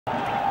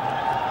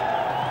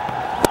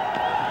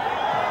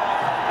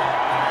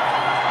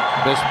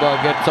Misbah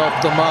gets off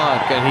the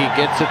mark and he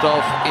gets it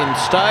off in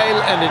style,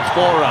 and it's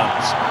 4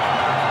 runs.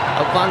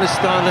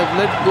 Afghanistan have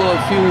let go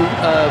a few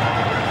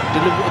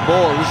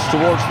balls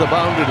towards the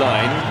boundary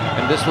line,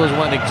 and this was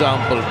one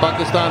example.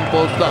 Pakistan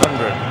posts the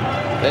 100.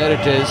 There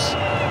it is.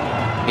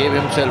 Gave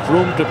himself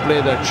room to play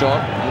that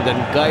shot and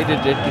then guided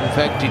it. In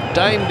fact, he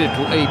timed it,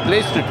 he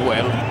placed it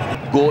well.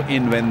 Go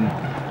in when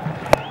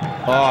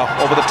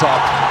over the top.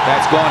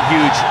 That's gone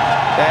huge.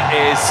 That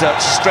is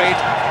straight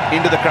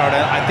into the crowd,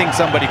 and I think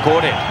somebody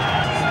caught it.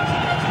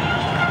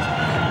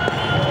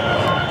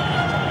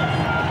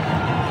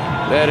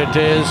 There it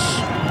is.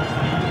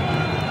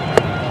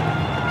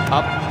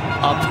 Up,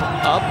 up,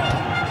 up,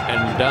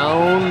 and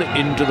down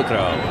into the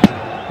crowd.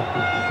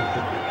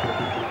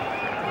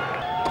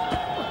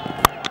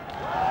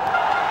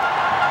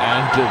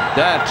 And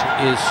that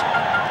is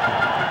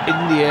in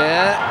the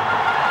air.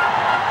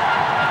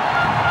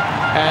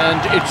 And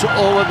it's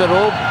over the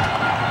rope.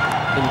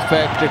 In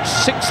fact, it's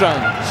 6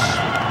 runs.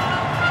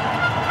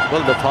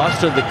 Well, the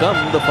faster they come,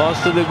 the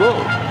faster they go.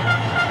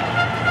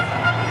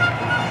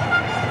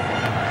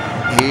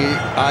 He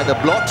either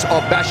blocks or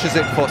bashes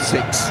it for 6,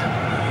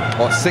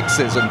 or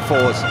 6s and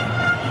 4s.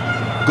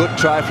 Good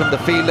try from the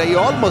fielder. He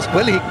almost,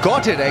 well, he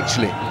got it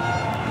actually.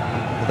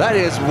 That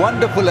is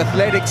wonderful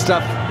athletic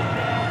stuff.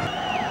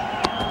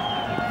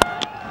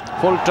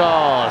 Full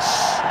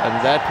toss, and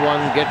that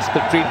one gets the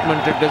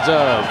treatment it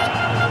deserved.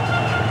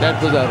 That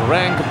was a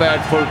rank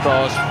bad full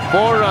toss.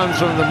 4 runs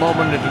from the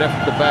moment it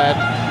left the bat.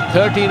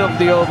 13 of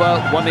the over,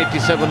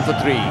 187 for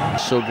 3.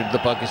 So did the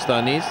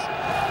Pakistanis.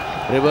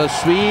 Reverse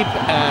sweep,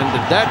 and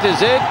that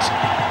is it.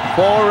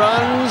 4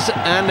 runs,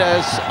 and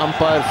as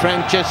umpire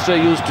Frank Chester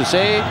used to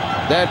say,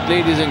 that,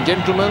 ladies and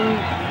gentlemen,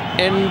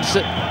 ends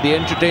the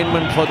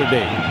entertainment for the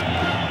day.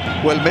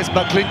 Well,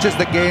 Misbah clinches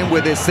the game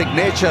with his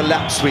signature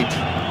lap sweep,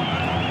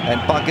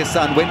 and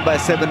Pakistan win by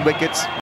 7 wickets.